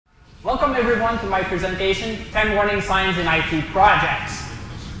Welcome everyone to my presentation, 10 Warning Signs in IT Projects.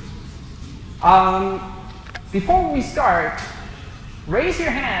 Before we start, raise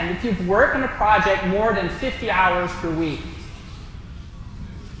your hand if you've worked on a project more than 50 hours per week.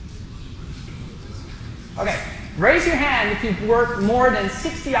 Okay, raise your hand if you've worked more than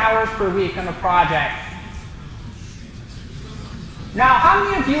 60 hours per week on a project. Now, how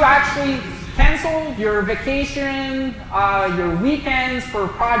many of you actually canceled your vacation, your weekends for a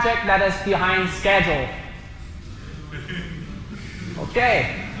project that is behind schedule?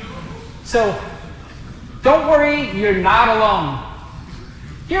 Okay, so don't worry, you're not alone.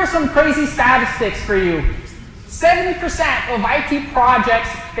 Here are some crazy statistics for you. 70% of IT projects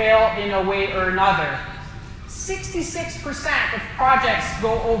fail in a way or another. 66% of projects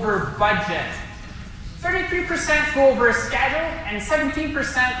go over budget. 33% go over schedule, and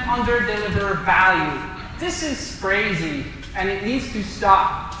 17% under-deliver value. This is crazy, and it needs to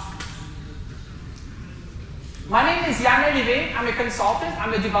stop. My name is Yann Larrivée. I'm a consultant.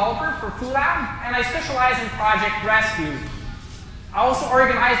 I'm a developer for FooLab, and I specialize in project rescue. I also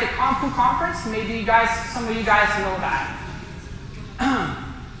organize the Compu conference. Maybe some of you guys know that.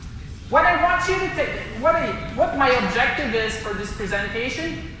 What I want you to take, what my objective is for this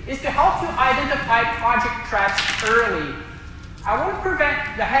presentation is to help you identify project traps early. I want to prevent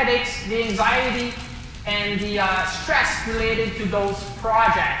the headaches, the anxiety, and the stress related to those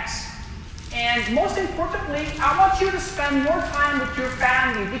projects. And most importantly, I want you to spend more time with your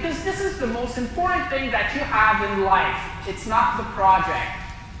family, because this is the most important thing that you have in life. It's not the project.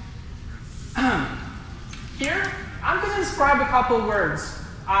 Here, I'm going to describe a couple words.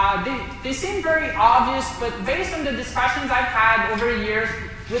 They seem very obvious, but based on the discussions I've had over the years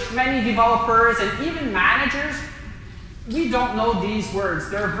with many developers and even managers, we don't know these words.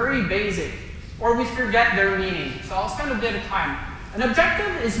 They're very basic, or we forget their meaning. So I'll spend a bit of time. An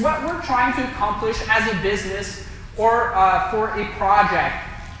objective is what we're trying to accomplish as a business or for a project.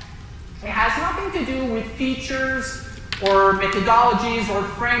 It has nothing to do with features or methodologies or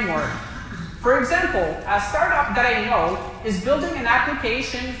framework. For example, a startup that I know is building an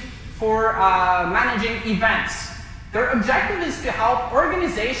application for managing events. Their objective is to help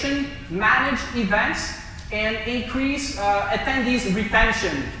organizations manage events and increase attendees'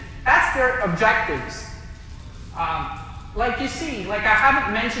 retention. That's their objectives. Like you see, like I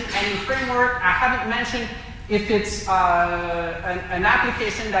haven't mentioned any framework. I haven't mentioned if it's an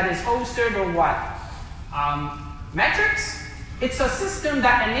application that is hosted or what. Metrics? It's a system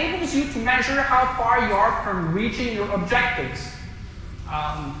that enables you to measure how far you are from reaching your objectives.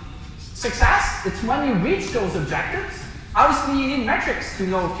 Success? It's when you reach those objectives. Obviously, you need metrics to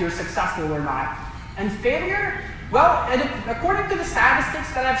know if you're successful or not. And failure? Well, according to the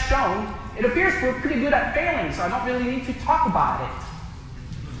statistics that I've shown, it appears we're pretty good at failing, so I don't really need to talk about it.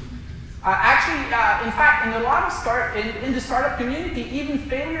 Actually, in fact, in a lot of in the startup community, even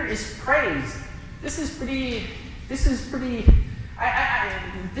failure is praised. This is pretty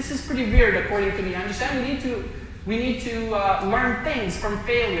weird, according to me. I understand we need to learn things from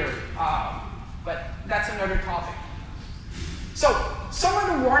failure, but that's another topic. So, some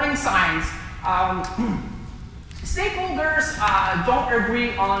of the warning signs. Stakeholders don't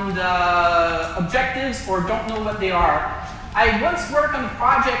agree on the objectives or don't know what they are. I once worked on a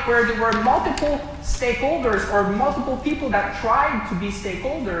project where there were multiple stakeholders or multiple people that tried to be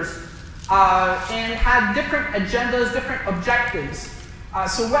stakeholders and had different agendas, different objectives.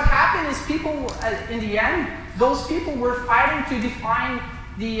 So what happened is people, in the end, those people were fighting to define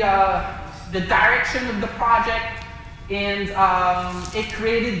the direction of the project, and it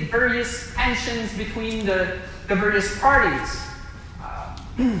created various tensions between the various parties.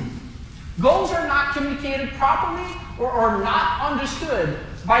 Goals are not communicated properly or not understood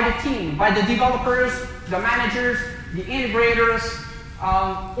by the team, by the developers, the managers, the integrators,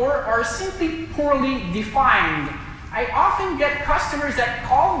 or are simply poorly defined. I often get customers that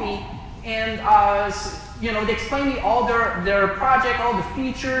call me and they explain me all their project, all the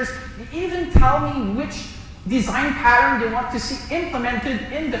features. They even tell me which design pattern they want to see implemented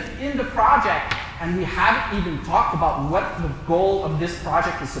in the project. And we haven't even talked about what the goal of this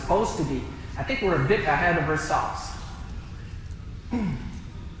project is supposed to be. I think we're a bit ahead of ourselves.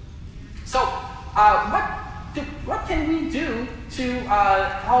 So, what can we do to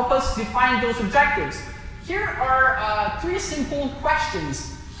help us define those objectives? Here are 3 simple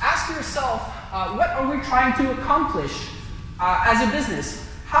questions. Ask yourself, what are we trying to accomplish as a business?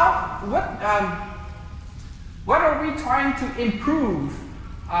 What are we trying to improve?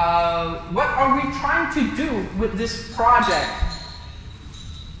 What are we trying to do with this project?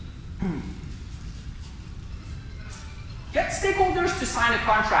 Get stakeholders to sign a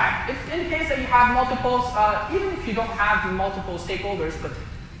contract. If in the case that you have multiples, even if you don't have multiple stakeholders, but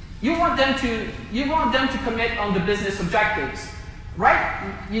you want them to commit on the business objectives,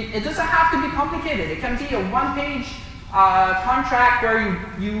 right? It doesn't have to be complicated. It can be a one-page contract where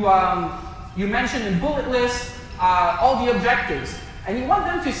you mention in bullet list all the objectives, and you want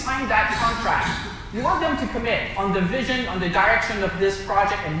them to sign that contract. You want them to commit on the vision, on the direction of this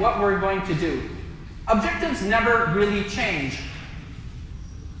project, and what we're going to do. Objectives never really change.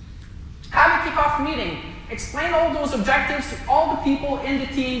 Have a kickoff meeting. Explain all those objectives to all the people in the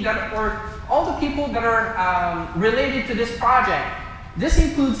team or all the people that are related to this project. This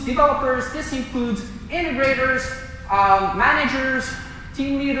includes developers, this includes integrators, managers,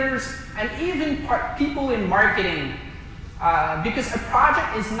 team leaders, and even people in marketing. Because a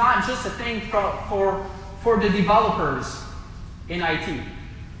project is not just a thing for the developers in IT.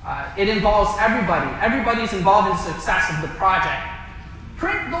 It involves everybody. Everybody's involved in the success of the project.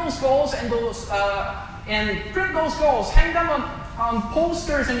 Print those goals and hang them on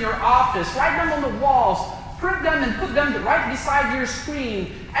posters in your office, write them on the walls, print them and put them right beside your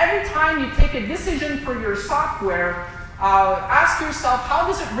screen. Every time you take a decision for your software, ask yourself, how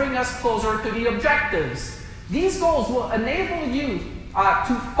does it bring us closer to the objectives? These goals will enable you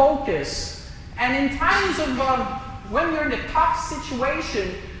to focus. And in times of when you're in a tough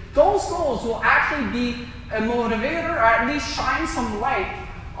situation, those goals will actually be a motivator, or at least shine some light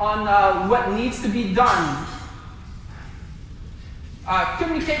on what needs to be done.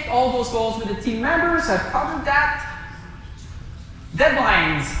 Communicate all those goals with the team members. I've covered that.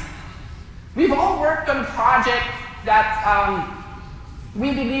 Deadlines. We've all worked on a project that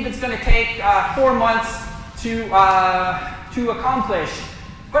we believe it's going to take 4 months to accomplish.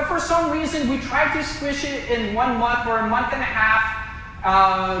 But for some reason, we tried to squish it in 1 month or a month and a half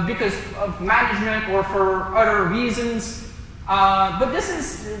because of management or for other reasons. But this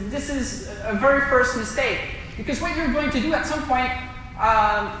is a very first mistake, because what you're going to do at some point,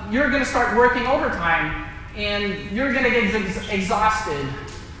 you're going to start working overtime, and you're going to get exhausted.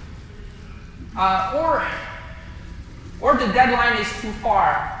 Or the deadline is too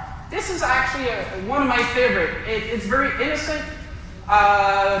far. This is actually one of my favorite. It's very innocent.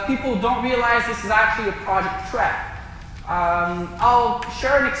 People don't realize this is actually a project threat. I'll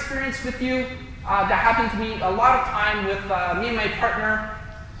share an experience with you that happened to me a lot of time with me and my partner.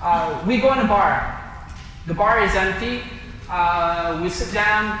 We go in a bar. The bar is empty. We sit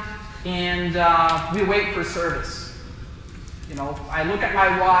down and we wait for service. You know, I look at my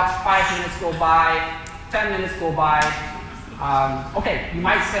watch, 5 minutes go by, 10 minutes go by. Okay, you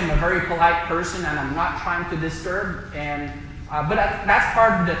might say I'm a very polite person and I'm not trying to disturb, but that's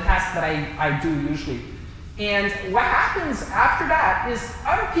part of the task that I do usually. And what happens after that is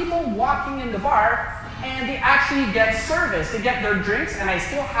other people walking in the bar, and they actually get service. They get their drinks, and I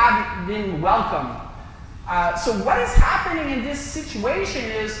still haven't been welcomed. So what is happening in this situation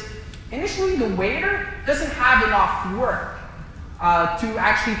is, initially the waiter doesn't have enough work to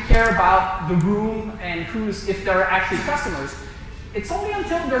actually care about the room and if there are actually customers. It's only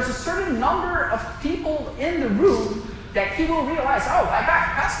until there's a certain number of people in the room that he will realize, oh, I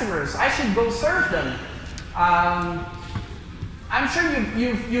got customers, I should go serve them. I'm sure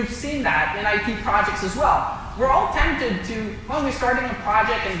you've seen that in IT projects as well. We're all tempted to, when we're starting a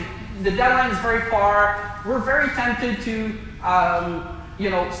project and the deadline is very far, we're very tempted to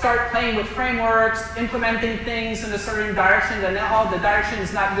start playing with frameworks, implementing things in a certain direction, and then, oh, the direction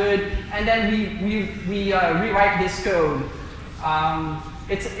is not good, and then we rewrite this code.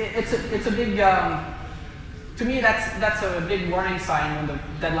 It's a big, to me, that's a big warning sign when the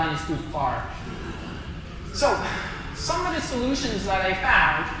deadline is too far. So, some of the solutions that I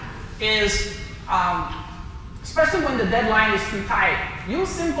found is, especially when the deadline is too tight, use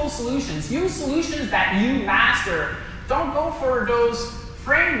simple solutions. Use solutions that you master. Don't go for those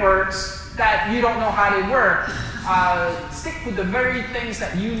frameworks that you don't know how they work. Stick with the very things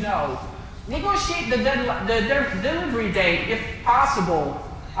that you know. Negotiate the delivery date if possible.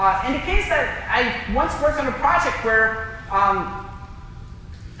 In the case that I once worked on a project where I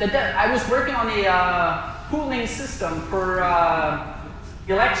was working on a pooling system for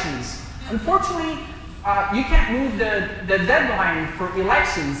elections. Unfortunately, you can't move the deadline for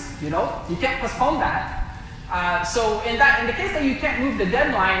elections. You know, you can't postpone that. So in the case that you can't move the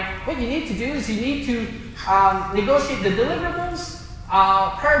deadline, what you need to do is you need to negotiate the deliverables,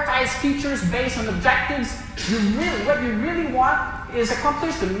 prioritize features based on objectives. What you really want is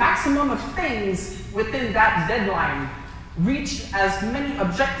accomplish the maximum of things within that deadline. Reach as many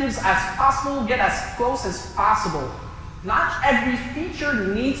objectives as possible, get as close as possible. Not every feature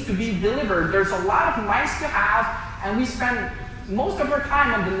needs to be delivered. There's a lot of nice to have and we spend most of our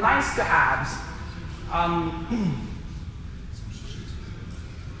time on the nice-to-haves.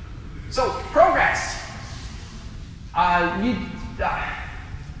 So, progress.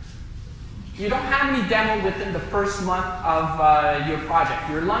 You don't have any demo within the first month of your project.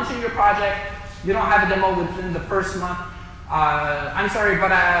 You're launching your project, you don't have a demo within the first month. I'm sorry,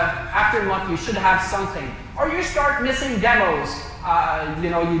 but after a month you should have something. Or you start missing demos.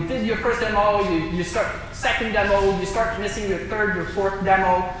 You did your first demo, you start second demo, you start missing your third, your fourth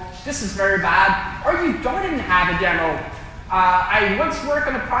demo. This is very bad. Or you don't even have a demo. I once worked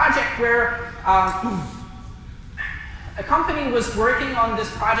on a project where a company was working on this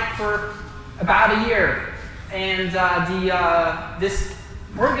project for about a year, and this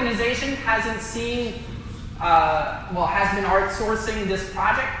organization hasn't seen, has been outsourcing this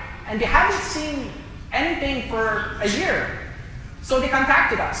project, and they haven't seen anything for a year. So they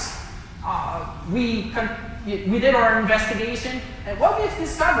contacted us. We did our investigation, and what we've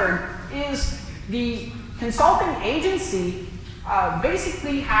discovered is the consulting agency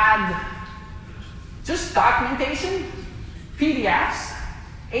basically had just documentation, PDFs,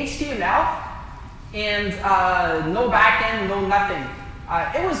 HTML, and no backend, no nothing.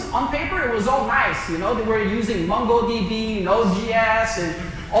 It was on paper, it was all nice, They were using MongoDB, Node.js, and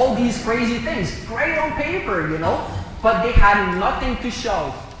all these crazy things. Great on paper, but they had nothing to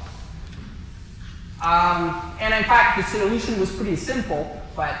show. And in fact, the solution was pretty simple,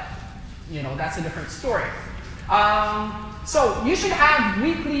 but that's a different story. So you should have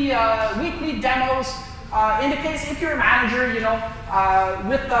weekly demos. In the case, if you're a manager,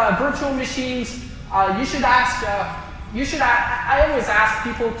 with virtual machines, you should ask. I always ask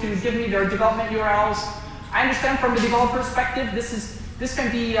people to give me their development URLs. I understand from the developer perspective, this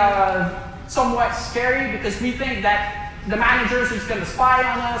can be somewhat scary because we think that the manager is just going to spy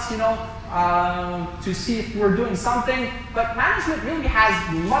on us, to see if we're doing something. But management really has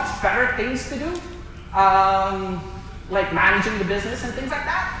much better things to do, like managing the business and things like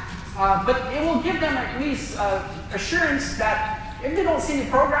that. But it will give them at least assurance that if they don't see any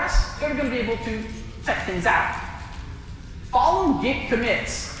progress, they're going to be able to check things out. Follow Git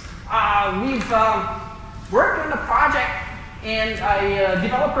commits. We've worked on a project, and a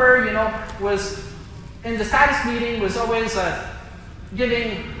developer, was in the status meeting, was always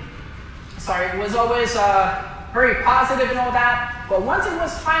very positive and all that. But once it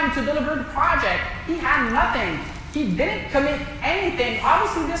was time to deliver the project, he had nothing. He didn't commit anything.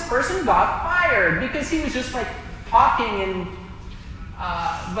 Obviously, this person got fired because he was just like talking and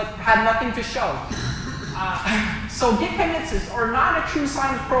but had nothing to show. So Git commits are not a true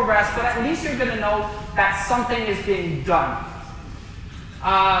sign of progress, but at least you're going to know that something is being done.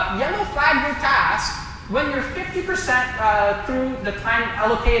 Yellow flag your task when you're 50% through the time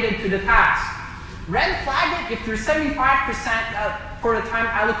allocated to the task. Red flag it if you're 75% for the time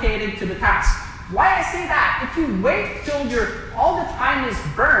allocated to the task. Why I say that? If you wait till all the time is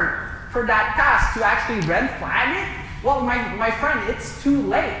burnt for that task to actually red flag it, well, my friend, it's too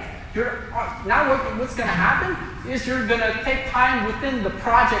late. Now what's going to happen is you're going to take time within the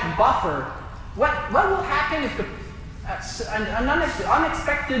project buffer. What will happen if an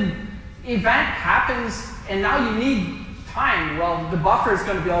unexpected event happens and now you need time? Well, the buffer is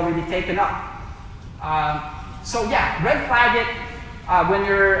going to be already taken up. So yeah, red flag it when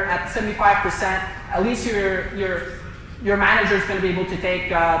you're at 75%. At least your manager is going to be able to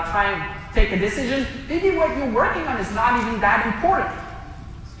take a decision. Maybe what you're working on is not even that important.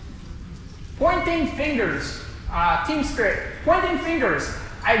 Pointing fingers, team spirit. Pointing fingers.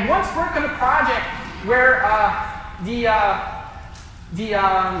 I once worked on a project where the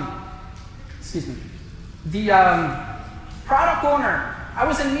product owner. I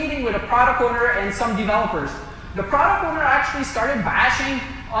was in a meeting with a product owner and some developers. The product owner actually started bashing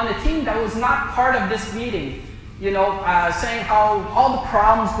on a team that was not part of this meeting. Saying how all the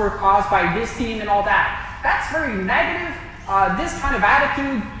problems were caused by this team and all that. That's very negative. This kind of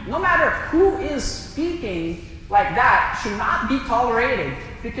attitude, no matter who is speaking like that, should not be tolerated,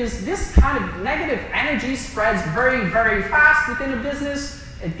 because this kind of negative energy spreads very, very fast within a business.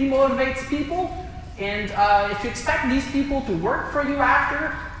 It demotivates people, and if you expect these people to work for you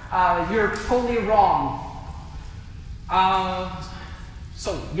after, you're totally wrong.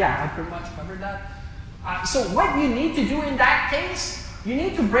 So yeah, I pretty much covered that. So what you need to do in that case, you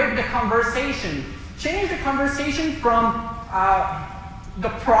need to break the conversation. Change the conversation from the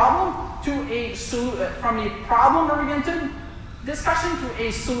problem to from a problem-oriented discussion to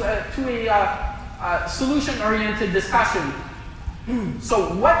a solution-oriented discussion.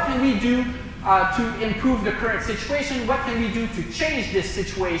 So what can we do to improve the current situation? What can we do to change this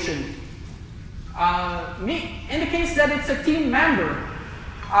situation? In the case that it's a team member,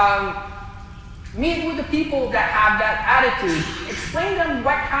 meet with the people that have that attitude. Explain them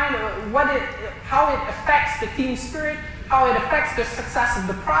how it affects the team spirit, how it affects the success of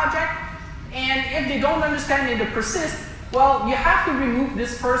the project. And if they don't understand and they persist, well, you have to remove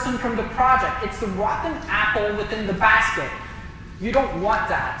this person from the project. It's the rotten apple within the basket. You don't want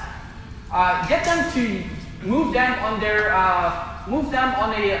that. Get them to move them on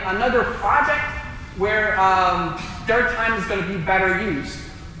another project where their time is going to be better used.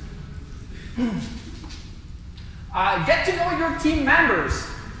 Get to know your team members.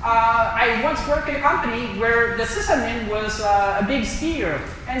 I once worked in a company where the sysadmin was a big skier,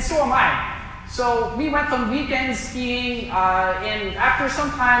 and so am I. So we went on weekend skiing, and after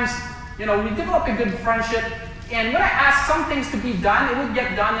sometimes, we developed a good friendship. And when I asked some things to be done, it would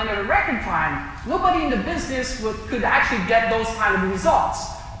get done in a record time. Nobody in the business could actually get those kind of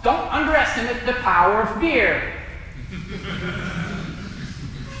results. Don't underestimate the power of beer.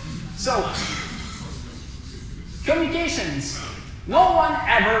 So, communications. No one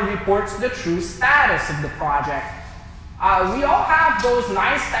ever reports the true status of the project. We all have those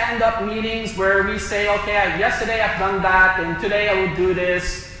nice stand-up meetings where we say, okay, yesterday I've done that, and today I will do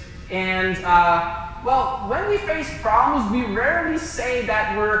this. And, well, when we face problems, we rarely say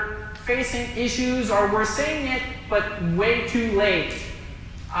that we're facing issues or we're saying it, but way too late.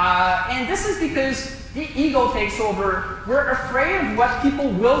 And this is because the ego takes over. We're afraid of what people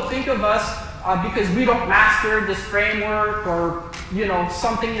will think of us because we don't master this framework, or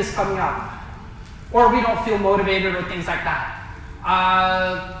something is coming up, or we don't feel motivated, or things like that.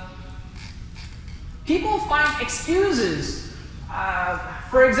 People find excuses.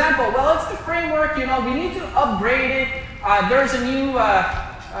 For example, well, it's the framework. We need to upgrade it. There's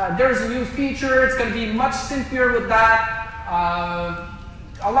a new feature. It's going to be much simpler with that.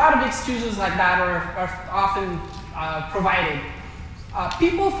 A lot of excuses like that are often provided.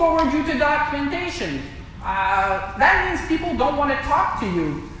 People forward you to documentation. That means people don't want to talk to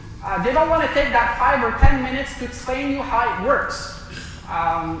you. They don't want to take that 5 or 10 minutes to explain to you how it works.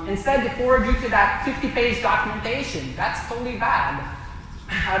 Instead, they forward you to that 50-page documentation. That's totally bad.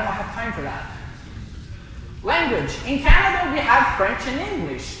 I don't have time for that. Language. In Canada, we have French and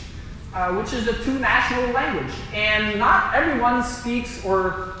English, which is the two national languages. And not everyone speaks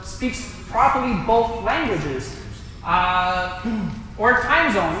properly both languages. Or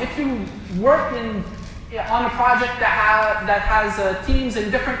time zone. If you work on a project that has teams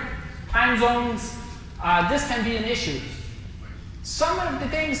in different time zones, this can be an issue. Some of the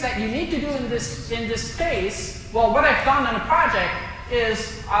things that you need to do in this case, well, what I've done on a project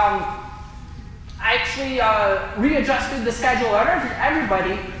is I actually readjusted the schedule of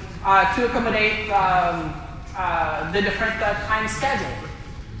everybody to accommodate the different time schedule.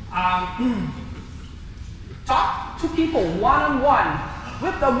 Talk to people one-on-one.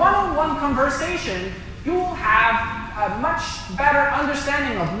 With the one-on-one conversation, you will have a much better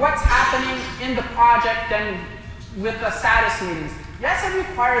understanding of what's happening in the project than with the status meetings. Yes, it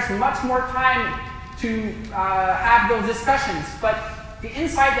requires much more time to have those discussions, but the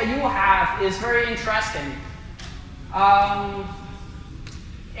insight that you will have is very interesting.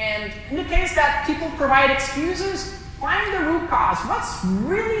 And in the case that people provide excuses, find the root cause. What's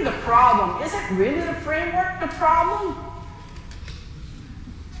really the problem? Is it really the framework the problem?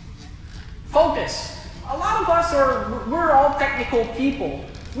 Focus. A lot of us we're all technical people.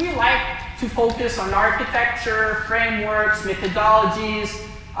 We like to focus on architecture, frameworks, methodologies.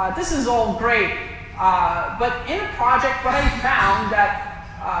 This is all great. But in a project, what I found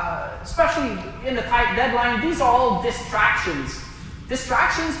that, especially in the tight deadline, these are all distractions.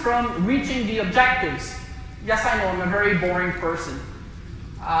 Distractions from reaching the objectives. Yes, I know, I'm a very boring person.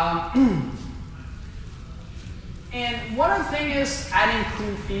 And one other thing is adding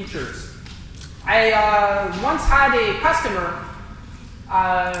cool features. I once had a customer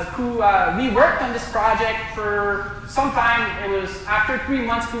who we worked on this project for some time. It was after 3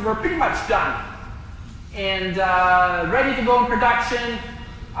 months, we were pretty much done and ready to go in production.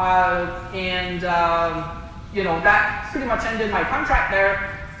 That pretty much ended my contract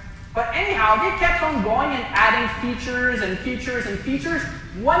there. But anyhow, they kept on going and adding features and features and features.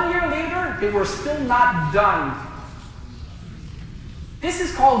 1 year later, they were still not done. This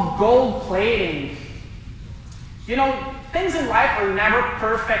is called gold plating. Things in life are never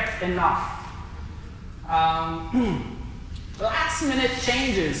perfect enough. Last minute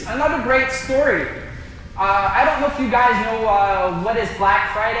changes. Another great story. I don't know if you guys know what is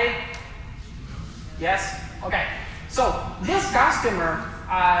Black Friday. Yes? Okay. So this customer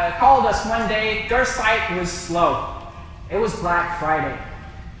called us one day. Their site was slow. It was Black Friday.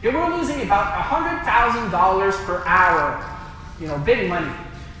 They were losing about $100,000 per hour, big money.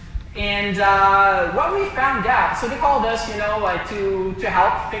 And what we found out, so they called us, to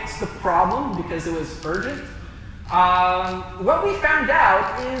help fix the problem because it was urgent. What we found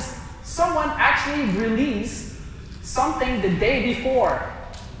out is someone actually released something the day before,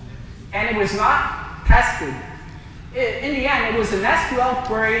 and it was not tested. In the end, it was an SQL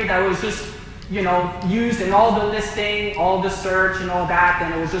query that was just, used in all the listing, all the search, and all that,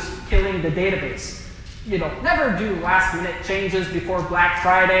 and it was just killing the database. Never do last-minute changes before Black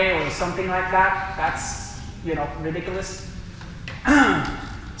Friday or something like that. That's, ridiculous.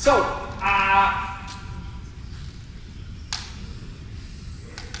 So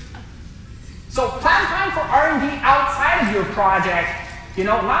plan time for R&D outside of your project,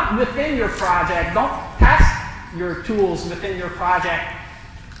 not within your project. Don't test your tools within your project.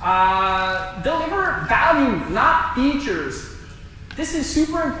 Deliver value, not features. This is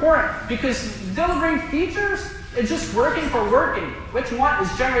super important because delivering features is just working for working. What you want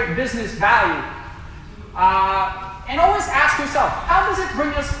is generate business value. And always ask yourself, how does it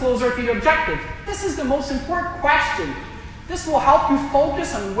bring us closer to the objective? This is the most important question. This will help you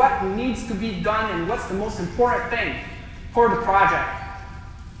focus on what needs to be done and what's the most important thing for the project.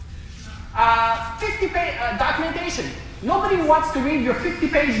 50-page documentation. Nobody wants to read your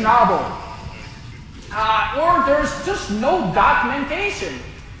 50-page novel. Or there's just no documentation.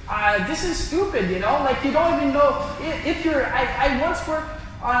 This is stupid, like you don't even know if you're, I once worked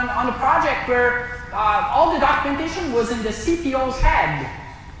on a project where all the documentation was in the CTO's head.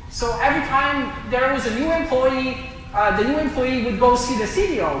 So every time there was a new employee, the new employee would go see the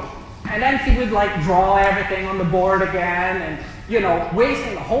CTO, and then he would draw everything on the board again, and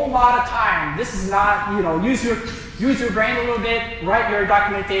wasting a whole lot of time. This is not, use your brain a little bit, write your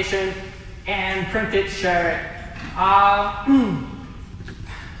documentation, and print it, share it.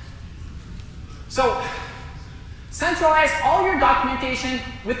 So centralize all your documentation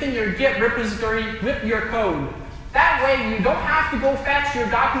within your Git repository with your code. That way you don't have to go fetch your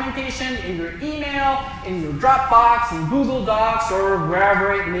documentation in your email, in your Dropbox, in Google Docs, or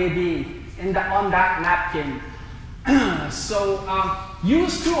wherever it may be on that napkin. So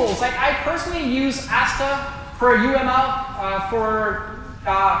use tools. Like I personally use Asta for UML, for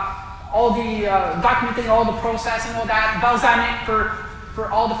all the documenting all the process and all that. Balsamiq for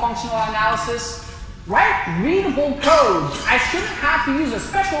all the functional analysis. Write readable code. I shouldn't have to use a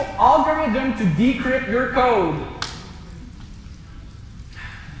special algorithm to decrypt your code.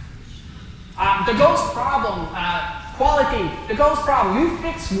 The ghost problem, quality. The ghost problem. You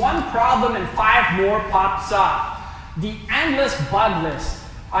fix one problem and 5 more pops up. The endless bug list.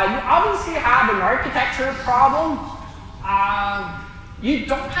 You obviously have an architecture problem. You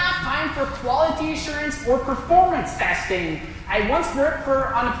don't have time for quality assurance or performance testing. I once worked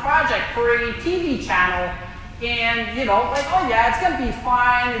on a project for a TV channel, and oh yeah, it's gonna be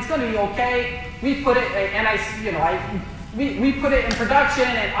fine, it's gonna be okay. We put it, and we put it in production,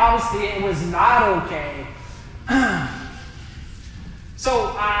 and obviously it was not okay.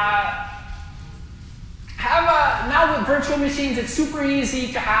 So now with virtual machines, it's super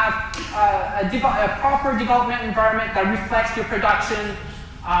easy to have a proper development environment that reflects your production.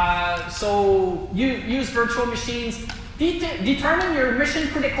 So you use virtual machines. Determine your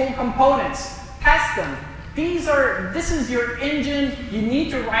mission-critical components. Test them. This is your engine. You need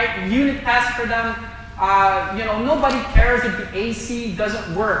to write unit tests for them. Nobody cares if the AC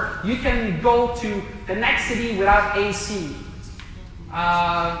doesn't work. You can go to the next city without AC.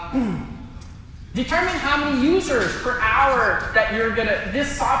 Determine how many users per hour that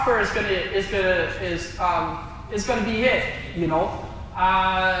this software is gonna be hit.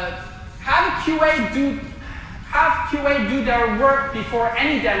 Have QA do their work before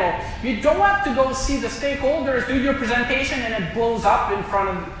any demo. You don't want to go see the stakeholders do your presentation and it blows up in front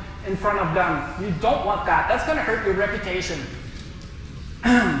of them. You don't want that. That's going to hurt your reputation.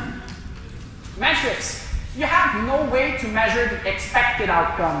 Metrics. You have no way to measure the expected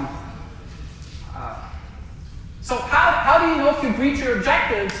outcome. So how do you know if you reach your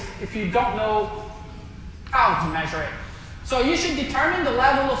objectives if you don't know how to measure it? So you should determine the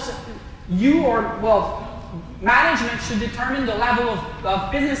level of management should determine the level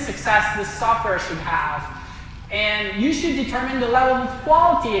of business success this software should have. And you should determine the level of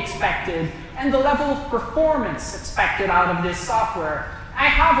quality expected and the level of performance expected out of this software. I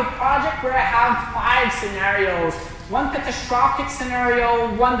have a project where I have 5 scenarios. One catastrophic scenario,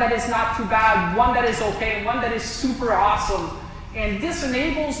 one that is not too bad, one that is okay, one that is super awesome. And this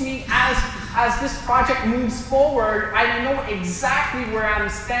enables me, as this project moves forward, I know exactly where I'm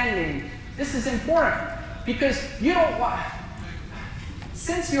standing. This is important. Because you don't want,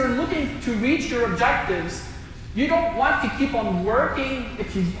 since you're looking to reach your objectives, you don't want to keep on working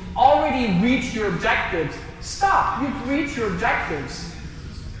if you've already reached your objectives. Stop. You've reached your objectives.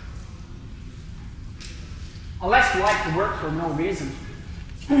 Unless you like to work for no reason.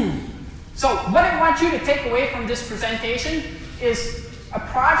 So what I want you to take away from this presentation is a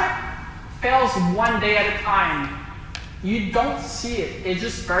project fails one day at a time. You don't see it. It's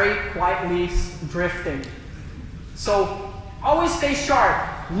just very quietly drifting. So always stay sharp.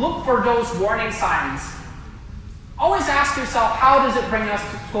 Look for those warning signs. Always ask yourself, how does it bring us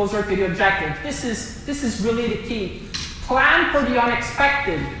closer to the objective? This is really the key. Plan for the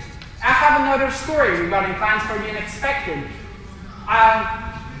unexpected. I have another story regarding plans for the unexpected.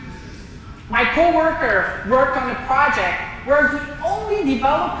 My coworker worked on a project where the only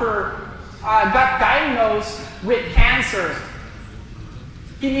developer got diagnosed with cancer.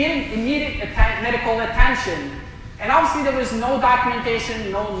 He needed immediate medical attention. And obviously there was no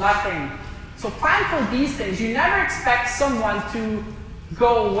documentation, no nothing. So plan for these things. You never expect someone to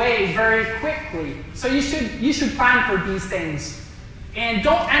go away very quickly. So you should plan for these things. And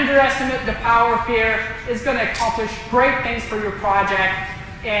don't underestimate the power of fear. It's going to accomplish great things for your project.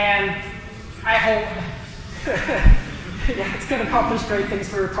 And I hope, yeah, it's going to accomplish great things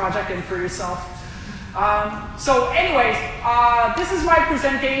for your project and for yourself. So anyways, this is my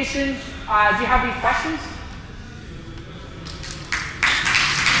presentation. Do you have any questions?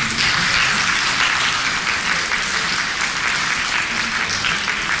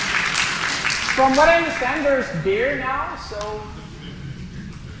 From what I understand, there's beer now, so.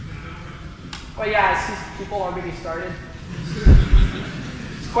 Well, yeah, I see people already started.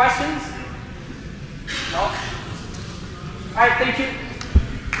 Questions? No? All right, thank you.